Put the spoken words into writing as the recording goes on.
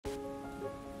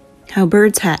How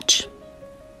birds hatch.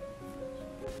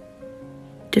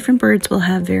 Different birds will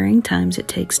have varying times it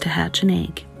takes to hatch an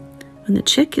egg. When the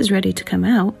chick is ready to come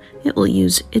out, it will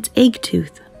use its egg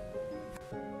tooth.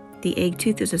 The egg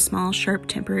tooth is a small, sharp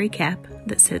temporary cap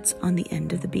that sits on the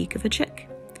end of the beak of a chick.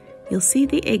 You'll see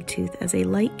the egg tooth as a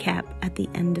light cap at the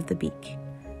end of the beak.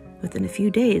 Within a few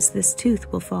days, this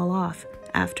tooth will fall off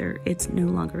after it's no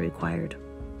longer required.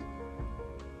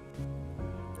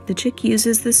 The chick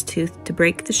uses this tooth to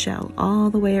break the shell all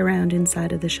the way around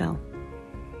inside of the shell.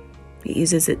 It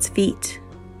uses its feet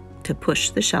to push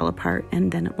the shell apart,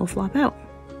 and then it will flop out.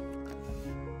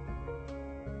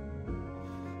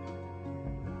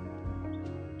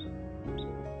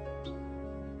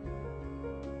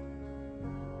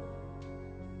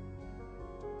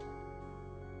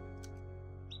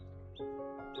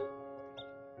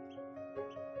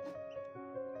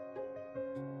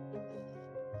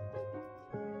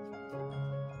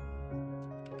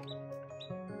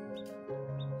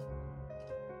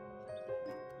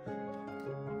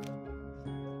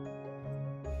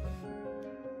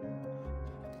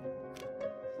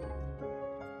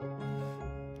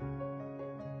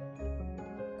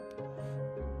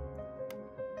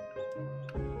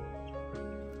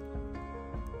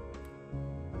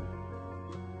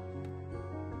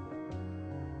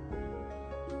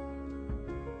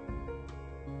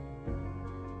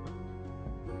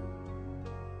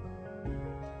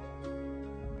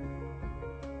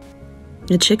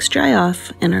 The chicks dry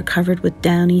off and are covered with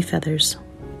downy feathers.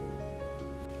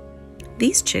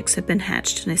 These chicks have been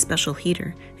hatched in a special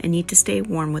heater and need to stay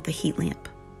warm with a heat lamp.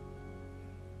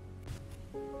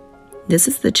 This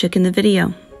is the chick in the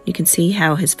video. You can see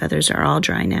how his feathers are all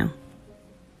dry now.